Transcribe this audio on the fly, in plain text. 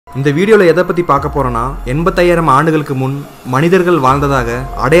இந்த வீடியோல எதை பத்தி பார்க்க போறோம்னா 85,000 ஆண்டுகளுக்கு முன் மனிதர்கள் வாழ்ந்ததாக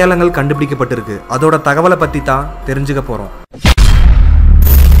அடையாளங்கள் கண்டுபிடிக்கப்பட்டிருக்கு. அதோட தகவலை பத்தி தான் தெரிஞ்சுக்க போறோம்.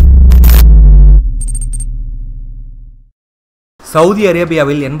 சவுதி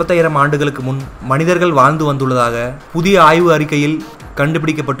அரேபியாவில் 85,000 ஆண்டுகளுக்கு முன் மனிதர்கள் வாழ்ந்து வந்துள்ளதாக புதிய ஆய்வு அறிக்கையில்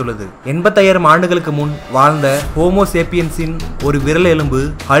கண்டுபிடிக்கப்பட்டுள்ளது. 85,000 ஆண்டுகளுக்கு முன் வாழ்ந்த ஹோமோசேப்பியன்ஸின் ஒரு விரல் எலும்பு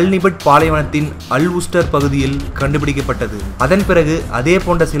அல்நிபட் பாலைவனத்தின் அல் உஸ்டர் பகுதியில் கண்டுபிடிக்கப்பட்டது. அதன் பிறகு அதே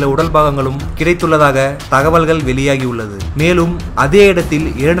போன்ற சில உடல் பாகங்களும் கிடைத்துள்ளதாக தகவல்கள் வெளியாகியுள்ளது. மேலும் அதே இடத்தில்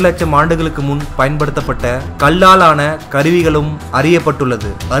 2 லட்சம் ஆண்டுகளுக்கு முன் பயன்படுத்தப்பட்ட கல்லாலான கருவிகளும்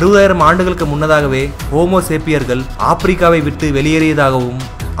அறியப்பட்டுள்ளது. 60,000 ஆண்டுகளுக்கு முன்னதாகவே ஹோமோசேப்பியர்கள் ஆப்பிரிக்காவை விட்டு வெளியேறியதாகவும்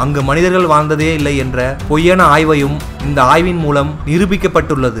அங்கு மனிதர்கள் வாழ்ந்ததே இல்லை என்ற பொய்யான ஆய்வையும் இந்த ஆய்வின் மூலம்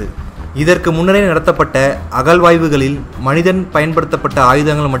நிரூபிக்கப்பட்டுள்ளது. இதற்கு முன்னரே நடத்தப்பட்ட அகழ்வாய்வுகளில் மனிதன் பயன்படுத்தப்பட்ட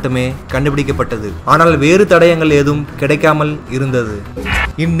ஆயுதங்கள் மட்டுமே கண்டுபிடிக்கப்பட்டது. ஆனால் வேறு தடயங்கள் ஏதும் கிடைக்காமல் இருந்தது.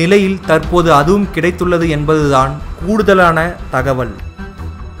 இந்நிலையில் தற்போது அதுவும் கிடைத்துள்ளது என்பதுதான் கூடுதலான தகவல்.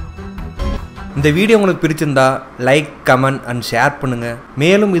 இந்த வீடியோ உங்களுக்கு பிடிச்சிருந்தா லைக், கமெண்ட் அண்ட் ஷேர் பண்ணுங்க.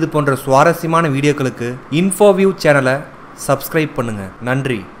 மேலும் இது போன்ற சுவாரஸ்யமான வீடியோக்களுக்கு இன்ஃபோவியூ சேனலை சப்ஸ்கிரைப் பண்ணுங்க.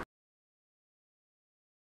 நன்றி.